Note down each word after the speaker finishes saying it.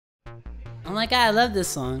Oh my god, I love this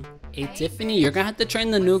song. Hey Tiffany, you're gonna have to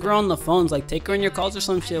train the new girl on the phones, like take her in your calls or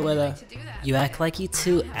some shit with her. You act like you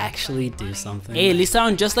two actually do something. Hey, at least I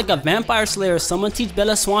sound just like a vampire slayer. Someone teach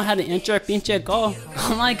Bella Swan how to enter a pinche call.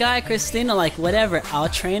 Oh my god, Kristina, like whatever, I'll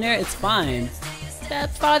train her, it's fine.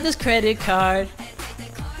 Stepfather's credit card.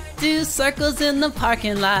 Do circles in the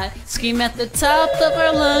parking lot. Scream at the top of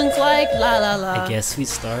our lungs like la la la. I guess we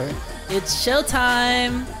start. It's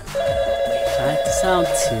showtime. Try not to sound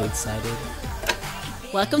too excited.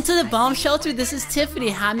 Welcome to the Bomb Shelter, this is Tiffany.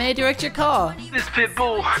 How may I direct your call? This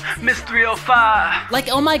Pitbull, Miss 305. Like,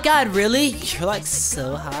 oh my god, really? You're like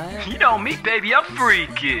so high? You know me, baby, I'm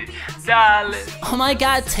freaky. Darling. Oh my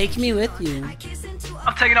god, take me with you.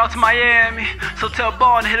 I'm taking off to Miami, so tell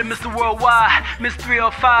Ball to hit a Mr. Worldwide, Miss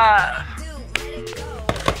 305.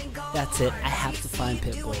 That's it, I have to find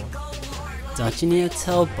Pitbull. Don't you need to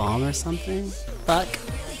tell Bomb or something? Fuck.